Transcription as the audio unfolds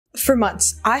For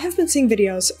months, I have been seeing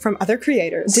videos from other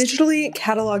creators digitally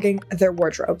cataloging their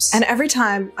wardrobes. And every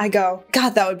time I go,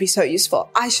 God, that would be so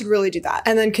useful. I should really do that.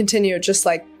 And then continue just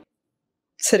like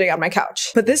sitting on my couch.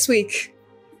 But this week,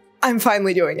 I'm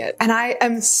finally doing it. And I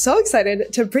am so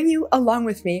excited to bring you along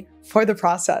with me for the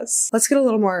process. Let's get a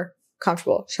little more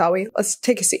comfortable, shall we? Let's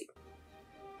take a seat.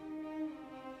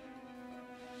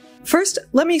 First,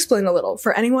 let me explain a little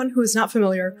for anyone who is not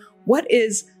familiar. What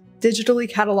is digitally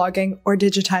cataloging or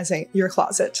digitizing your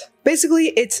closet? Basically,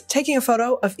 it's taking a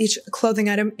photo of each clothing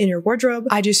item in your wardrobe.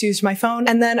 I just used my phone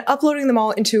and then uploading them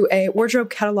all into a wardrobe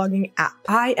cataloging app.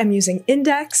 I am using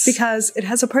INDYX because it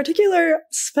has a particular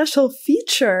special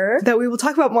feature that we will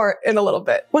talk about more in a little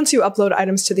bit. Once you upload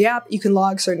items to the app, you can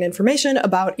log certain information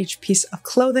about each piece of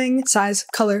clothing, size,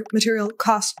 color, material,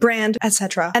 cost, brand,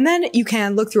 etc. And then you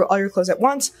can look through all your clothes at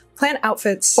once, plan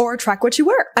outfits, or track what you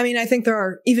wear. I mean, I think there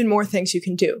are even more things you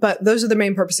can do, but those are the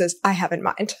main purposes I have in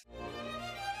mind.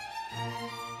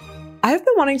 I have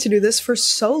been wanting to do this for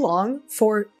so long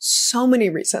for so many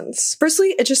reasons.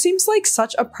 Firstly, it just seems like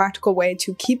such a practical way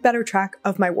to keep better track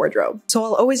of my wardrobe. So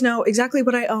I'll always know exactly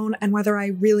what I own and whether I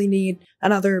really need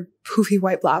another poofy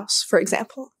white blouse, for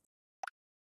example.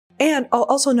 And I'll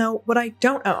also know what I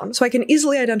don't own, so I can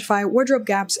easily identify wardrobe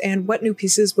gaps and what new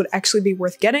pieces would actually be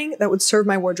worth getting that would serve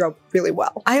my wardrobe really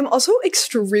well. I am also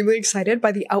extremely excited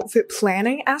by the outfit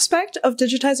planning aspect of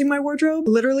digitizing my wardrobe.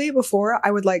 Literally, before,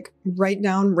 I would like write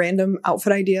down random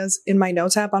outfit ideas in my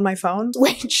notes app on my phone,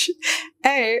 which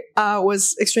A,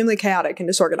 was extremely chaotic and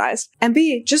disorganized, and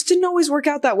B, just didn't always work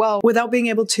out that well without being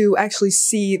able to actually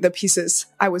see the pieces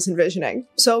I was envisioning.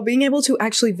 So being able to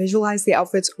actually visualize the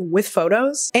outfits with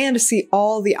photos and to see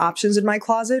all the options in my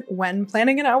closet when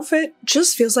planning an outfit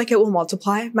just feels like it will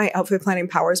multiply my outfit planning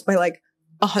powers by like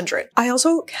 100. I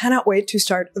also cannot wait to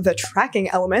start the tracking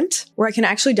element, where I can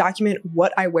actually document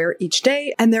what I wear each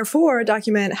day, and therefore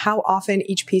document how often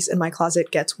each piece in my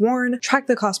closet gets worn, track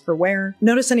the cost per wear,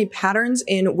 notice any patterns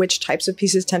in which types of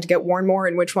pieces tend to get worn more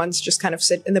and which ones just kind of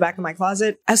sit in the back of my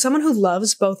closet. As someone who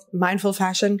loves both mindful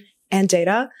fashion and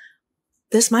data,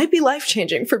 this might be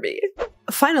life-changing for me.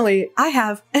 Finally, I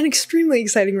have an extremely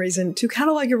exciting reason to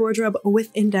catalog your wardrobe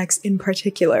with INDYX in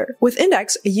particular. With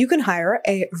INDYX, you can hire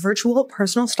a virtual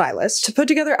personal stylist to put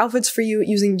together outfits for you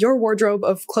using your wardrobe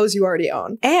of clothes you already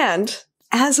own. And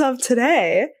as of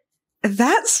today,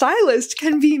 that stylist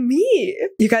can be me.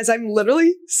 You guys, I'm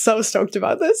literally so stoked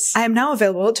about this. I am now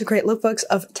available to create lookbooks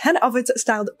of 10 outfits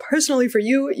styled personally for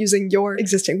you using your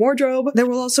existing wardrobe. There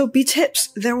will also be tips.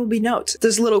 There will be notes.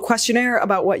 There's a little questionnaire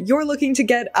about what you're looking to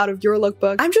get out of your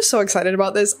lookbook. I'm just so excited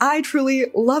about this. I truly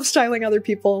love styling other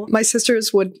people. My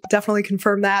sisters would definitely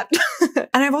confirm that.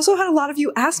 And I've also had a lot of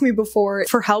you ask me before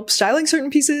for help styling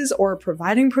certain pieces or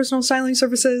providing personal styling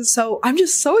services. So I'm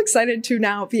just so excited to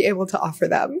now be able to offer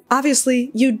them.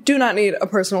 Obviously, you do not need a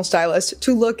personal stylist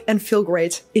to look and feel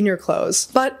great in your clothes.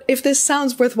 But if this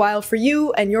sounds worthwhile for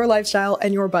you and your lifestyle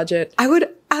and your budget, I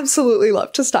would absolutely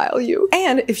love to style you.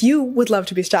 And if you would love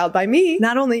to be styled by me,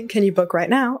 not only can you book right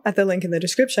now at the link in the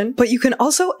description, but you can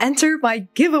also enter my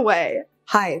giveaway.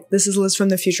 Hi, this is Liz from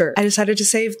the future. I decided to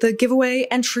save the giveaway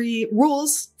entry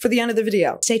rules for the end of the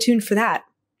video. Stay tuned for that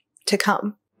to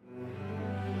come.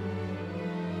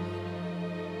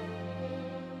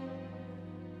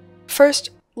 First,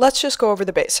 let's just go over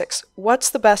the basics. What's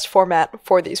the best format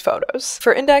for these photos?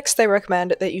 For INDYX, they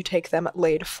recommend that you take them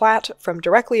laid flat from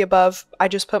directly above. I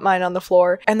just put mine on the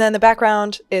floor, and then the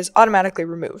background is automatically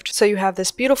removed. So you have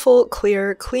this beautiful,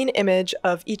 clear, clean image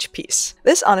of each piece.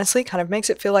 This honestly kind of makes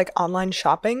it feel like online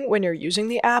shopping when you're using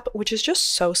the app, which is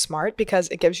just so smart because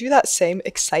it gives you that same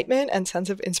excitement and sense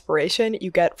of inspiration you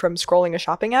get from scrolling a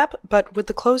shopping app, but with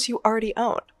the clothes you already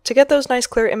own. To get those nice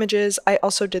clear images, I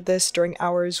also did this during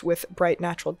hours with bright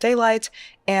natural daylight,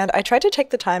 and I tried to take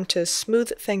the time to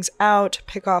smooth things out,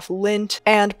 pick off lint,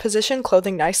 and position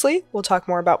clothing nicely. We'll talk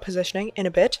more about positioning in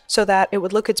a bit, so that it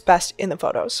would look its best in the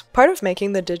photos. Part of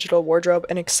making the digital wardrobe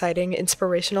an exciting,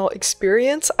 inspirational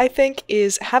experience, I think,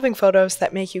 is having photos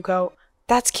that make you go,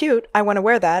 that's cute, I want to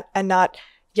wear that, and not,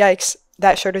 yikes,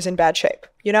 that shirt is in bad shape,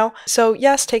 you know? So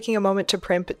yes, taking a moment to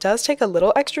primp does take a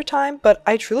little extra time, but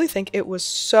I truly think it was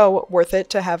so worth it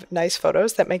to have nice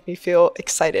photos that make me feel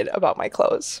excited about my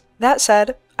clothes. That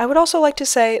said, I would also like to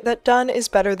say that done is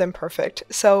better than perfect,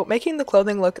 so making the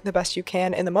clothing look the best you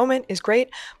can in the moment is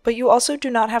great, but you also do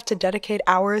not have to dedicate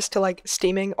hours to like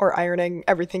steaming or ironing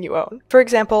everything you own. For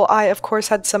example, I of course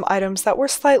had some items that were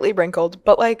slightly wrinkled,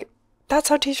 but like, that's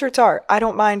how t-shirts are. I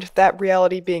don't mind that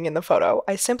reality being in the photo.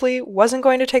 I simply wasn't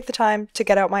going to take the time to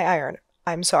get out my iron.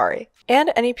 I'm sorry.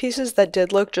 And any pieces that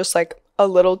did look just like a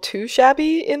little too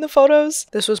shabby in the photos.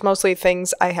 This was mostly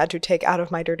things I had to take out of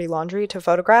my dirty laundry to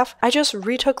photograph. I just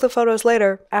retook the photos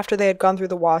later after they had gone through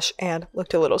the wash and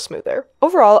looked a little smoother.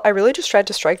 Overall, I really just tried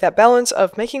to strike that balance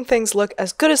of making things look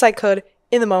as good as I could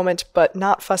in the moment, but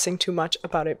not fussing too much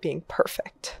about it being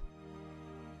perfect.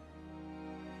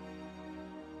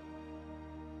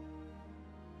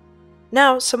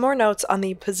 Now, some more notes on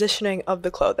the positioning of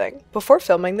the clothing. Before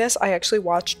filming this, I actually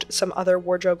watched some other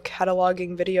wardrobe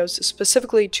cataloging videos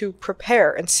specifically to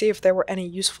prepare and see if there were any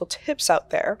useful tips out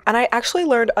there. And I actually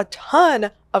learned a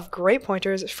ton of great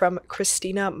pointers from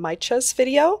Christina Maicha's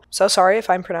video. So sorry if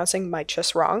I'm pronouncing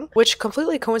Maicha's wrong, which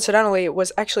completely coincidentally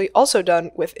was actually also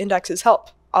done with INDYX's help.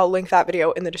 I'll link that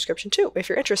video in the description too, if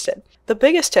you're interested. The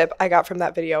biggest tip I got from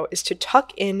that video is to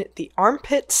tuck in the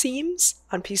armpit seams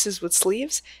on pieces with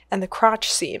sleeves and the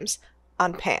crotch seams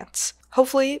on pants.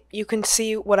 Hopefully you can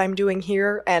see what I'm doing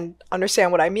here and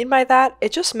understand what I mean by that.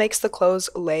 It just makes the clothes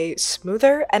lay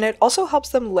smoother, and it also helps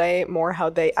them lay more how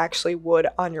they actually would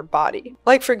on your body.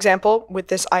 Like for example, with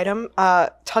this item,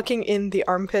 tucking in the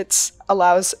armpits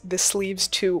allows the sleeves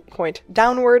to point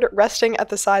downward, resting at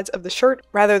the sides of the shirt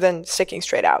rather than sticking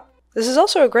straight out. This is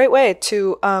also a great way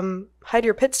to hide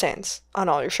your pit stains on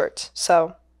all your shirts,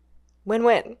 so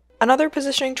win-win. Another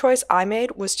positioning choice I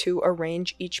made was to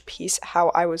arrange each piece how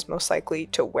I was most likely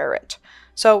to wear it.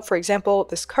 So for example,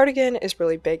 this cardigan is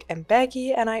really big and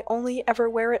baggy and I only ever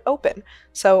wear it open,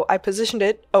 so I positioned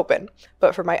it open.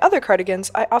 But for my other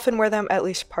cardigans, I often wear them at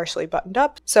least partially buttoned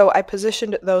up, so I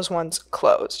positioned those ones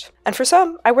closed. And for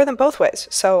some, I wear them both ways,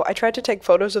 so I tried to take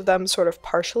photos of them sort of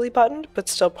partially buttoned but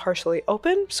still partially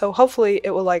open, so hopefully it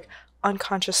will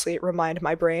unconsciously remind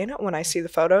my brain when I see the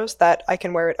photos that I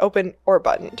can wear it open or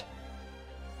buttoned.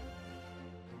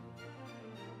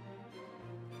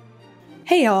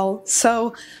 Hey y'all,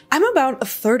 so I'm about a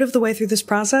third of the way through this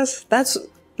process. That's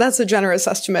a generous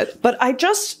estimate, but I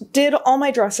just did all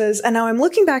my dresses and now I'm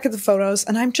looking back at the photos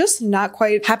and I'm just not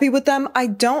quite happy with them. I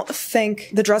don't think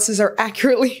the dresses are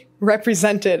accurately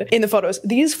represented in the photos.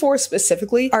 These four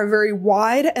specifically are very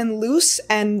wide and loose,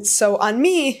 and so on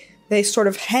me, they sort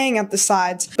of hang at the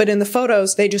sides, but in the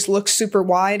photos, they just look super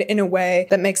wide in a way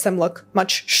that makes them look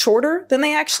much shorter than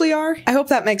they actually are. I hope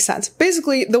that makes sense.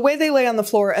 Basically, the way they lay on the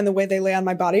floor and the way they lay on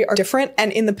my body are different,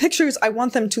 and in the pictures, I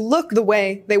want them to look the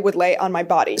way they would lay on my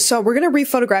body. So we're gonna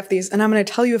rephotograph these, and I'm gonna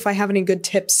tell you if I have any good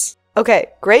tips. Okay,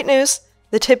 great news.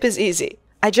 The tip is easy.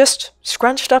 I just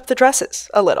scrunched up the dresses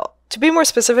a little. To be more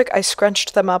specific, I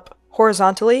scrunched them up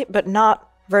horizontally, but not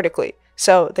vertically.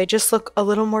 So they just look a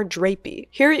little more drapey.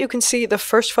 Here you can see the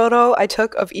first photo I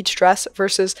took of each dress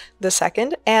versus the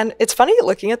second, and it's funny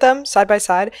looking at them side by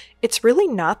side. It's really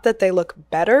not that they look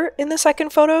better in the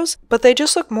second photos, but they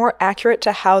just look more accurate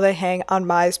to how they hang on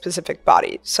my specific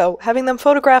body. So having them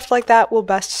photographed like that will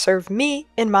best serve me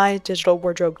in my digital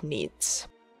wardrobe needs.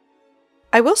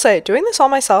 I will say, doing this all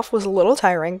myself was a little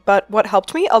tiring, but what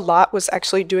helped me a lot was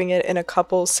actually doing it in a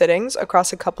couple sittings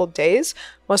across a couple days.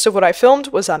 Most of what I filmed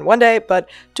was on one day, but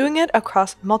doing it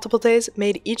across multiple days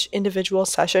made each individual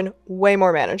session way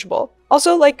more manageable.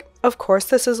 Also, of course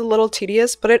this is a little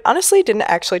tedious, but it honestly didn't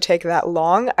actually take that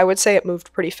long. I would say it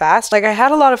moved pretty fast. I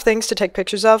had a lot of things to take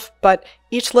pictures of, but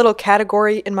each little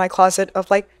category in my closet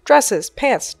of dresses,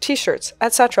 pants, t-shirts,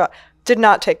 etc. did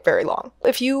not take very long.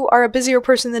 If you are a busier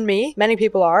person than me, many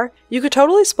people are, you could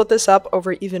totally split this up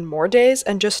over even more days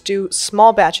and just do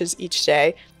small batches each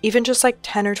day, even just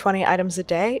 10 or 20 items a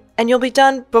day, and you'll be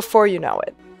done before you know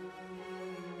it.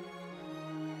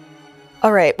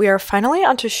 Alright, we are finally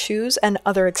onto shoes and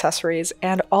other accessories,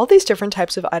 and all these different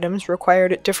types of items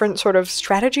required different sort of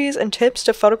strategies and tips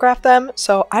to photograph them,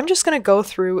 so I'm just going to go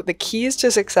through the keys to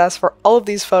success for all of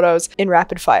these photos in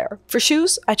rapid fire. For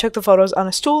shoes, I took the photos on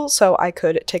a stool so I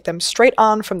could take them straight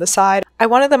on from the side. I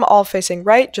wanted them all facing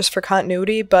right just for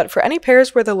continuity, but for any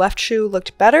pairs where the left shoe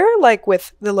looked better, like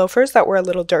with the loafers that were a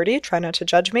little dirty, try not to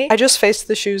judge me, I just faced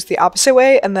the shoes the opposite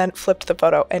way and then flipped the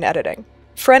photo in editing.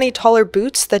 For any taller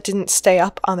boots that didn't stay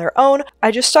up on their own, I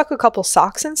just stuck a couple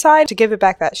socks inside to give it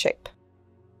back that shape.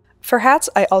 For hats,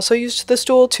 I also used the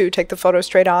stool to take the photo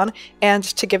straight on, and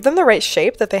to give them the right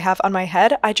shape that they have on my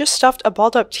head, I just stuffed a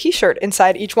balled up t-shirt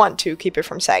inside each one to keep it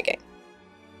from sagging.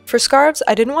 For scarves,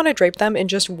 I didn't want to drape them in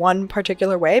just one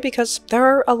particular way because there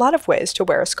are a lot of ways to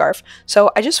wear a scarf,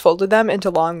 so I just folded them into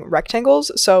long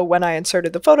rectangles, so when I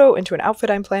inserted the photo into an outfit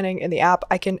I'm planning in the app,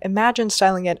 I can imagine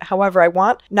styling it however I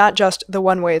want, not just the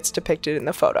one way it's depicted in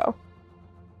the photo.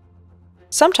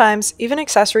 Sometimes, even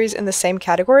accessories in the same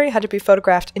category had to be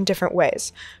photographed in different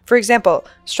ways. For example,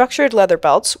 structured leather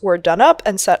belts were done up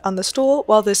and set on the stool,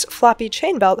 while this floppy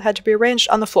chain belt had to be arranged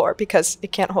on the floor because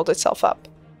it can't hold itself up.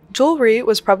 Jewelry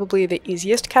was probably the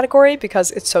easiest category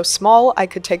because it's so small I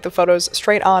could take the photos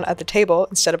straight on at the table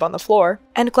instead of on the floor.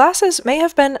 And glasses may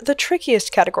have been the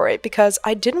trickiest category because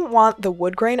I didn't want the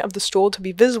wood grain of the stool to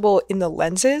be visible in the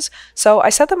lenses, so I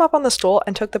set them up on the stool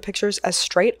and took the pictures as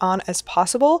straight on as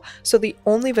possible, so the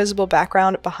only visible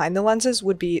background behind the lenses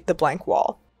would be the blank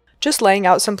wall. Just laying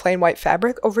out some plain white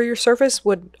fabric over your surface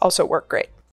would also work great.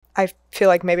 I feel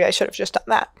like maybe I should have just done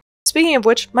that. Speaking of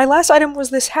which, my last item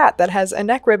was this hat that has a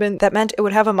neck ribbon that meant it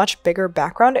would have a much bigger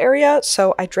background area,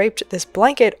 so I draped this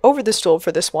blanket over the stool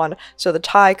for this one so the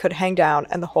tie could hang down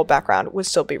and the whole background would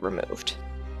still be removed.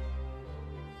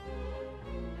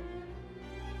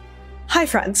 Hi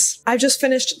friends! I've just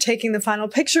finished taking the final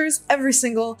pictures. Every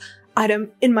single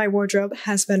item in my wardrobe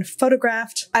has been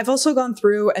photographed. I've also gone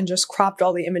through and just cropped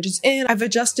all the images in. I've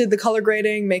adjusted the color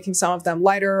grading, making some of them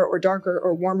lighter or darker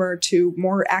or warmer to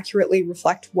more accurately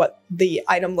reflect what the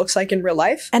item looks like in real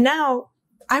life. And now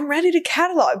I'm ready to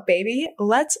catalog, baby.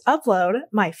 Let's upload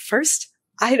my first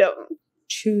item.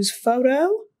 Choose photo,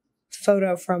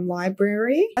 photo from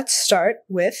library. Let's start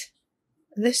with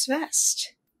this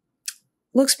vest.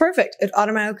 Looks perfect. It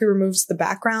automatically removes the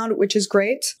background, which is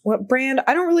great. What brand?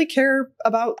 I don't really care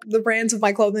about the brands of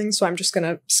my clothing, so I'm just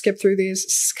gonna skip through these.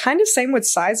 It's kind of same with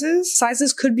sizes.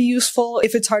 Sizes could be useful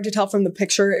if it's hard to tell from the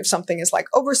picture. If something is like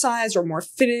oversized or more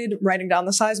fitted, writing down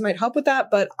the size might help with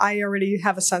that, but I already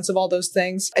have a sense of all those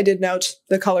things. I did note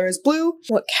the color is blue.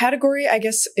 What category? I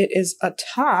guess it is a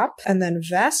top and then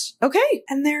vest. Okay,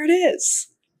 and there it is.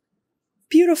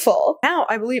 Beautiful. Now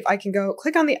I believe I can go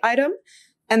click on the item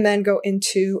and then go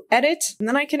into edit, and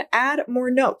then I can add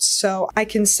more notes. So I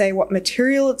can say what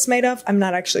material it's made of. I'm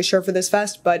not actually sure for this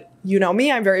vest, but you know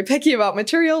me, I'm very picky about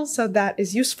materials, so that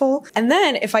is useful. And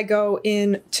then if I go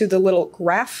into the little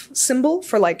graph symbol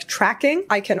for like tracking,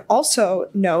 I can also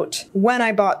note when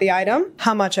I bought the item,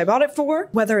 how much I bought it for,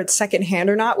 whether it's secondhand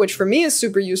or not, which for me is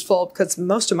super useful because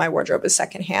most of my wardrobe is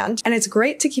secondhand. And it's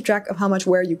great to keep track of how much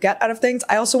wear you get out of things.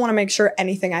 I also want to make sure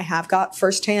anything I have got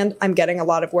firsthand, I'm getting a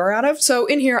lot of wear out of. So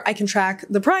in here, I can track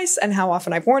the price and how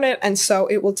often I've worn it, and so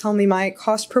it will tell me my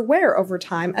cost per wear over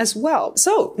time as well.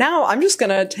 So now I'm just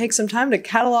gonna take some time to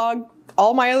catalog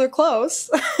all my other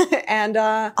clothes and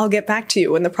I'll get back to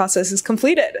you when the process is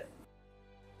completed.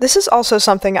 This is also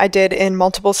something I did in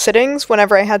multiple sittings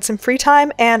whenever I had some free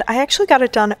time, and I actually got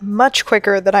it done much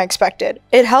quicker than I expected.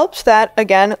 It helped that,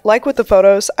 again, like with the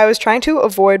photos, I was trying to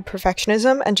avoid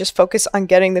perfectionism and just focus on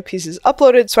getting the pieces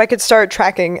uploaded so I could start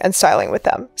tracking and styling with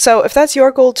them. So if that's your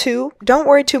goal too, don't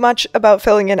worry too much about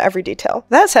filling in every detail.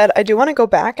 That said, I do want to go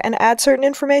back and add certain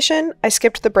information. I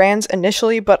skipped the brands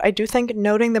initially, but I do think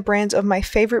noting the brands of my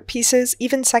favorite pieces,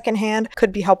 even secondhand,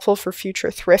 could be helpful for future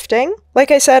thrifting.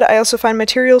 Like I said, I also find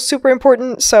materials super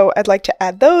important, so I'd like to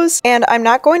add those, and I'm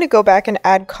not going to go back and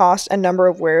add cost and number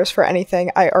of wears for anything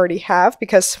I already have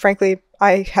because frankly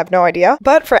I have no idea,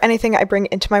 but for anything I bring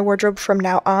into my wardrobe from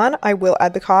now on, I will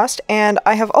add the cost, and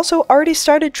I have also already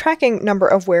started tracking number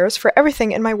of wears for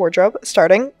everything in my wardrobe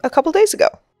starting a couple days ago.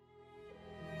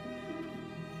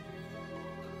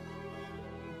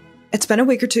 It's been a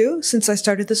week or two since I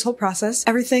started this whole process.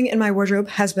 Everything in my wardrobe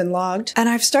has been logged, and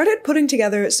I've started putting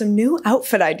together some new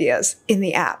outfit ideas in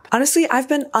the app. Honestly, I've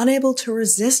been unable to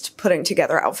resist putting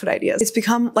together outfit ideas. It's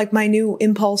become like my new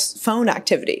impulse phone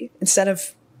activity instead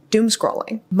of doom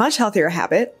scrolling. Much healthier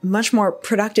habit, much more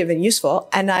productive and useful,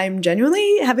 and I'm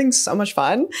genuinely having so much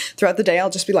fun. Throughout the day, I'll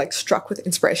just be like struck with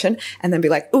inspiration and then be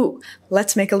like, ooh,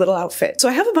 let's make a little outfit. So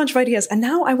I have a bunch of ideas, and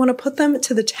now I want to put them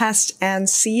to the test and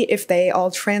see if they all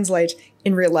translate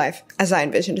in real life as I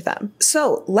envisioned them.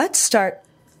 So let's start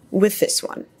with this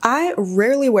one. I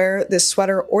rarely wear this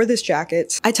sweater or this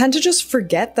jacket. I tend to just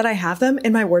forget that I have them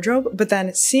in my wardrobe, but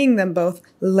then seeing them both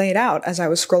laid out as I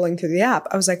was scrolling through the app,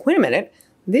 I was like, wait a minute,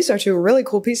 these are two really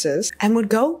cool pieces and would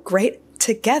go great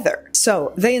together.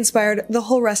 So they inspired the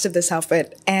whole rest of this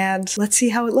outfit, and let's see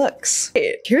how it looks.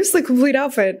 Here's the complete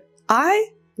outfit. I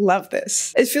love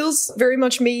this. It feels very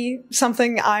much me,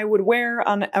 something I would wear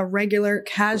on a regular,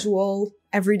 casual,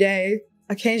 everyday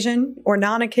occasion or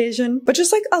non-occasion, but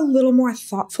just like a little more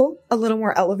thoughtful, a little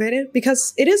more elevated,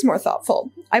 because it is more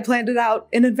thoughtful. I planned it out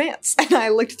in advance, and I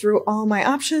looked through all my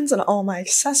options and all my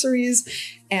accessories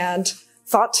and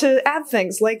thought to add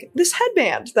things like this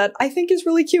headband that I think is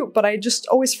really cute, but I just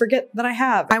always forget that I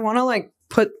have. I want to like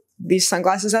put these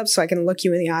sunglasses up so I can look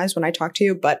you in the eyes when I talk to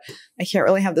you, but I can't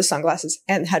really have the sunglasses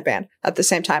and the headband at the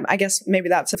same time. I guess maybe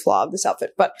that's a flaw of this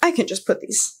outfit, but I can just put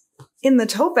these in the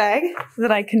tote bag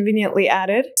that I conveniently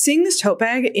added. Seeing this tote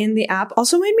bag in the app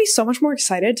also made me so much more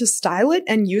excited to style it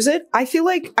and use it. I feel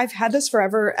like I've had this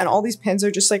forever and all these pins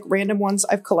are just like random ones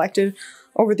I've collected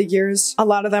over the years. A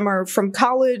lot of them are from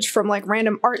college, from like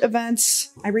random art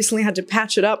events. I recently had to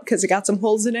patch it up because it got some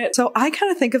holes in it. So I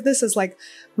kind of think of this as like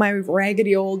my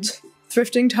raggedy old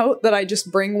thrifting tote that I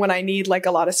just bring when I need like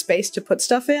a lot of space to put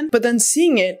stuff in. But then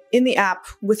seeing it in the app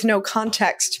with no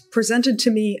context presented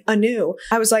to me anew,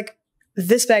 I was like,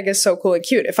 this bag is so cool and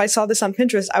cute. If I saw this on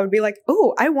Pinterest, I would be like,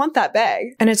 oh, I want that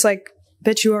bag. And it's like,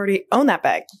 bitch, you already own that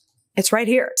bag. It's right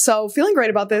here. So feeling great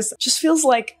about this. Just feels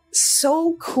like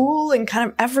so cool and kind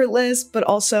of effortless, but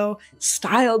also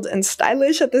styled and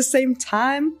stylish at the same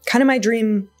time. Kind of my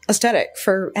dream aesthetic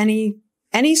for any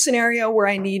scenario where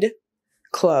I need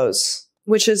clothes,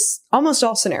 which is almost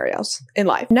all scenarios in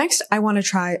life. Next, I want to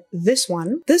try this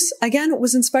one. This, again,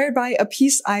 was inspired by a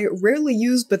piece I rarely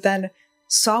use, but then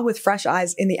saw with fresh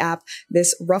eyes in the app,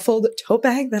 this ruffled tote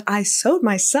bag that I sewed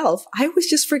myself. I always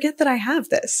just forget that I have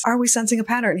this. Are we sensing a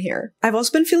pattern here? I've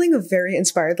also been feeling very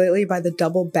inspired lately by the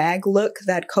double bag look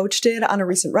that Coach did on a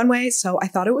recent runway, so I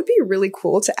thought it would be really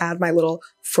cool to add my little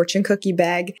fortune cookie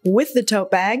bag with the tote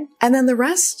bag. And then the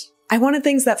rest, I wanted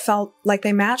things that felt like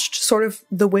they matched sort of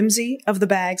the whimsy of the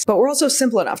bags, but were also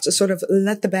simple enough to sort of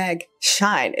let the bag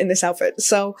shine in this outfit.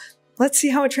 So let's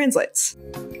see how it translates.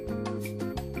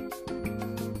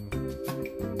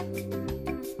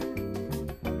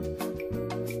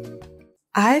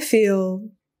 I feel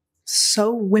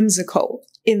so whimsical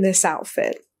in this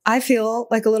outfit. I feel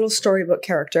like a little storybook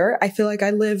character. I feel like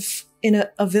I live in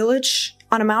a village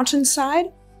on a mountainside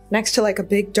next to like a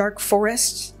big dark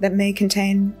forest that may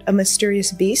contain a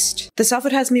mysterious beast. This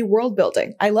outfit has me world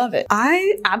building. I love it.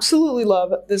 I absolutely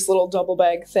love this little double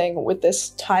bag thing with this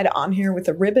tied on here with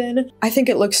a ribbon. I think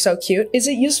it looks so cute. Is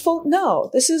it useful? No,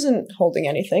 this isn't holding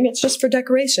anything. It's just for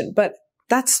decoration, but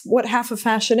that's what half of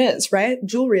fashion is, right?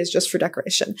 Jewelry is just for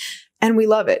decoration, and we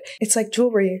love it. It's like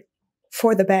jewelry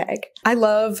for the bag. I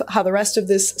love how the rest of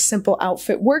this simple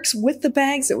outfit works with the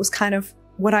bags. It was kind of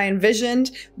what I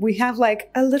envisioned. We have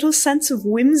like a little sense of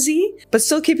whimsy, but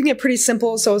still keeping it pretty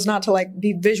simple so as not to like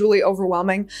be visually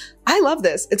overwhelming. I love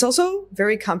this. It's also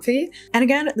very comfy. And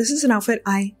again, this is an outfit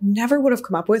I never would have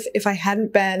come up with if I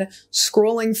hadn't been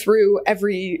scrolling through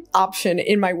every option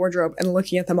in my wardrobe and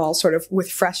looking at them all sort of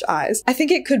with fresh eyes. I think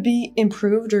it could be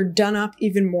improved or done up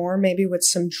even more, maybe with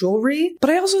some jewelry, but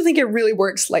I also think it really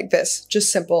works like this,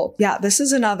 just simple. Yeah, this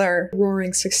is another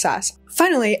roaring success.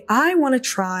 Finally, I want to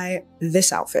try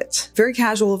this outfit. Very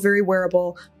casual, very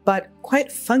wearable, but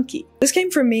quite funky. This came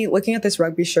from me looking at this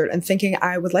rugby shirt and thinking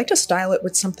I would like to style it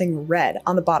with something red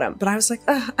on the bottom, but I was like,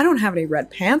 I don't have any red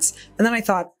pants. And then I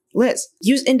thought, Liz,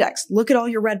 use INDYX, look at all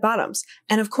your red bottoms.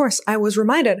 And of course, I was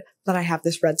reminded that I have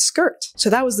this red skirt. So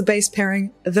that was the base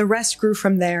pairing. The rest grew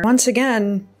from there. Once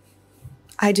again,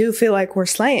 I do feel like we're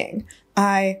slaying.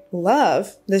 I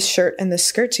love this shirt and this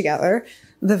skirt together.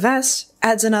 The vest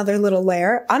adds another little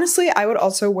layer. Honestly, I would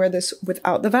also wear this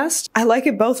without the vest. I like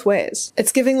it both ways.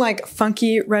 It's giving like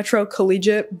funky retro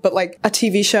collegiate, but like a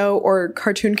TV show or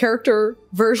cartoon character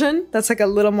version that's like a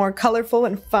little more colorful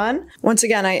and fun. Once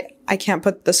again, I can't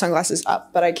put the sunglasses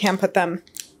up, but I can put them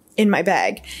in my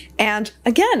bag. And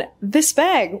again, this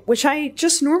bag, which I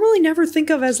just normally never think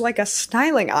of as like a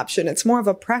styling option, it's more of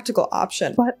a practical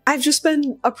option, but I've just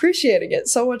been appreciating it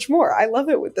so much more. I love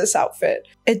it with this outfit.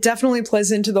 It definitely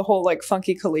plays into the whole like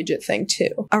funky collegiate thing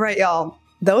too. All right, y'all.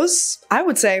 Those, I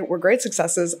would say, were great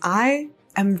successes. I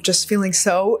am just feeling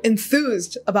so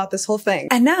enthused about this whole thing.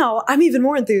 And now I'm even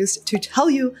more enthused to tell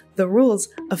you the rules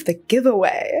of the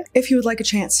giveaway. If you would like a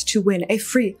chance to win a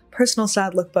free personal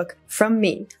styled lookbook from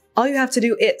me, all you have to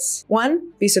do is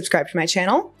 1. Be subscribed to my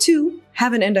channel. 2.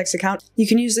 Have an INDYX account. You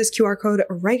can use this QR code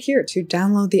right here to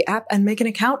download the app and make an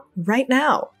account right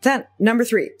now. Then, number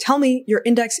 3, tell me your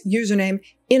INDYX username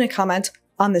in a comment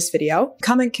on this video.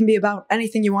 Comment can be about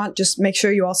anything you want. Just make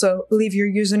sure you also leave your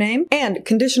username. And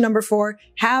condition number 4,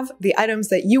 have the items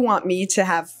that you want me to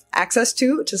have access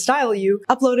to style you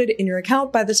uploaded in your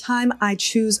account by the time I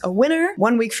choose a winner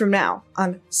 1 week from now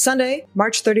on Sunday,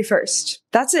 March 31st.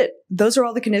 That's it. Those are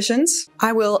all the conditions.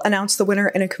 I will announce the winner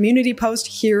in a community post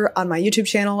here on my YouTube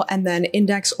channel, and then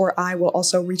INDYX or I will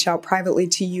also reach out privately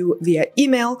to you via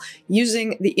email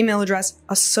using the email address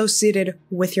associated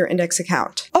with your INDYX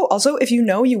account. Oh, also, if you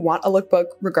know you want a lookbook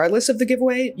regardless of the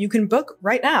giveaway, you can book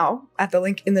right now at the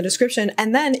link in the description,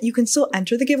 and then you can still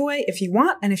enter the giveaway if you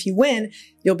want, and if you win,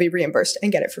 you'll be be reimbursed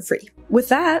and get it for free. With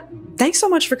that, thanks so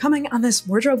much for coming on this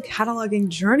wardrobe cataloging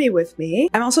journey with me.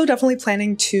 I'm also definitely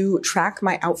planning to track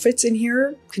my outfits in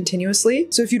here continuously.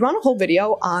 So if you'd want a whole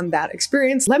video on that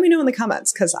experience, let me know in the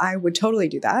comments because I would totally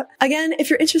do that. Again, if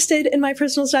you're interested in my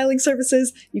personal styling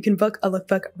services, you can book a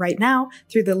lookbook right now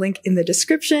through the link in the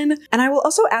description. And I will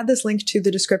also add this link to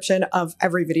the description of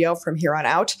every video from here on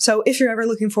out. So if you're ever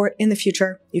looking for it in the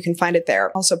future, you can find it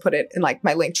there. Also put it in like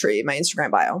my link tree, my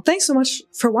Instagram bio. Thanks so much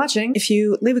for watching. If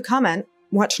you leave a comment,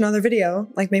 watch another video,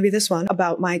 like maybe this one,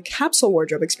 about my capsule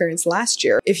wardrobe experience last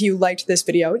year. If you liked this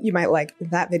video, you might like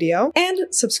that video.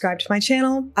 And subscribe to my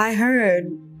channel. I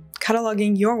heard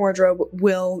cataloging your wardrobe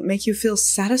will make you feel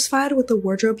satisfied with the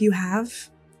wardrobe you have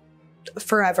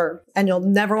forever, and you'll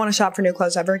never want to shop for new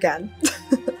clothes ever again.